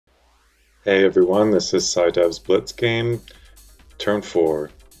Hey everyone, this is SciDev's Blitz game, turn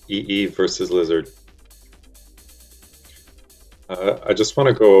 4, EE versus Lizard. I just want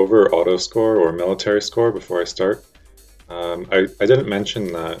to go over auto score or military score before I start. I didn't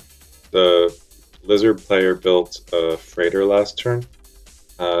mention that the Lizard player built a freighter last turn,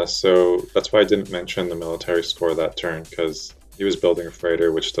 so that's why I didn't mention the military score that turn, because he was building a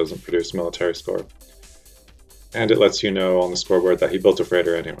freighter which doesn't produce military score. And it lets you know on the scoreboard that he built a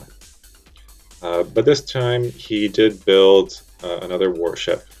freighter anyway. But this time he did build another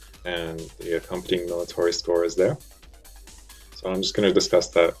warship, and the accompanying military score is there. So I'm just going to discuss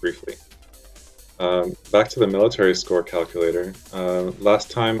that briefly. Back to the military score calculator.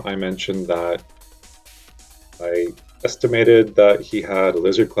 Last time I mentioned that I estimated that he had a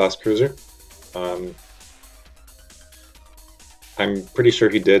Lizard class cruiser. I'm pretty sure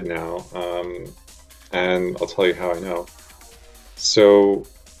he did now, and I'll tell you how I know. So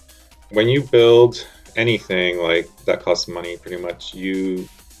when you build anything like that costs money, pretty much you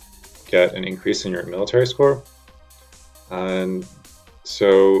get an increase in your military score. And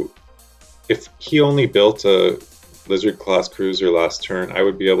so if he only built a Lizard class cruiser last turn, I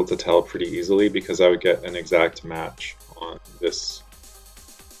would be able to tell pretty easily because I would get an exact match on this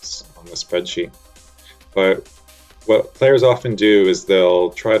on the spreadsheet. But what players often do is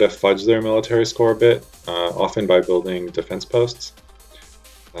they'll try to fudge their military score a bit, often by building defense posts.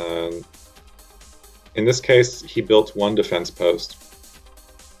 In this case, he built one defense post.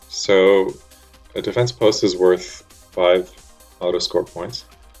 So a defense post is worth 5 auto score points,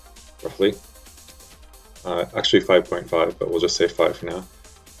 roughly. Actually 5.5, but we'll just say 5 for now.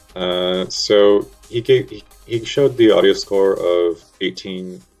 So he showed the audio score of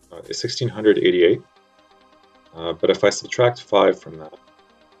 1688. But if I subtract 5 from that,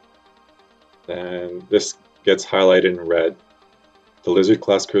 then this gets highlighted in red. The Lizard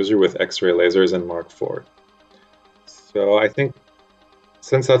class cruiser with X-ray lasers and Mark IV. So I think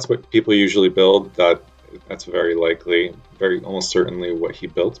since that's what people usually build, that's very likely, almost certainly what he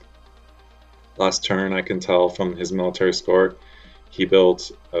built. Last turn, I can tell from his military score, he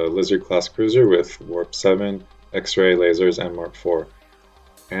built a Lizard class cruiser with Warp 7, X-ray lasers, and Mark IV,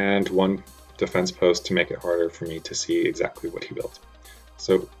 and one defense post to make it harder for me to see exactly what he built.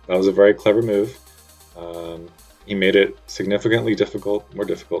 So that was a very clever move. He made it significantly more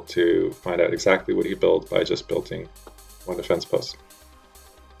difficult to find out exactly what he built by just building one defense post.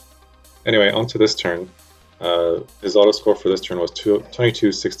 Anyway, on to this turn. His auto score for this turn was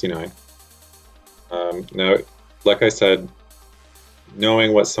 2269. Now, like I said,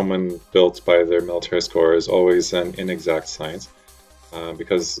 knowing what someone built by their military score is always an inexact science,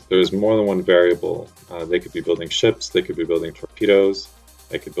 because there's more than one variable. They could be building ships, they could be building torpedoes,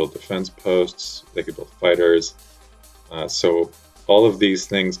 they could build defense posts, they could build fighters. So all of these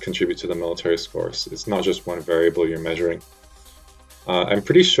things contribute to the military scores. It's not just one variable you're measuring. I'm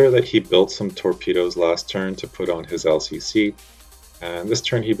pretty sure that he built some torpedoes last turn to put on his LCC, and this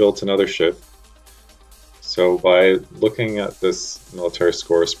turn he built another ship. So by looking at this military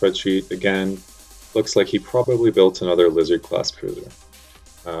score spreadsheet again, looks like he probably built another Lizard class cruiser.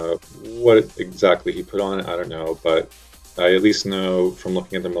 What exactly he put on it, I don't know, but I at least know from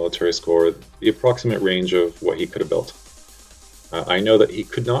looking at the military score the approximate range of what he could have built. I know that he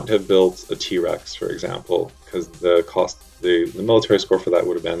could not have built a T-Rex, for example, because the military score for that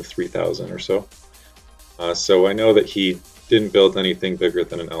would have been 3,000 or so. So I know that he didn't build anything bigger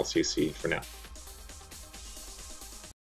than an LCC for now.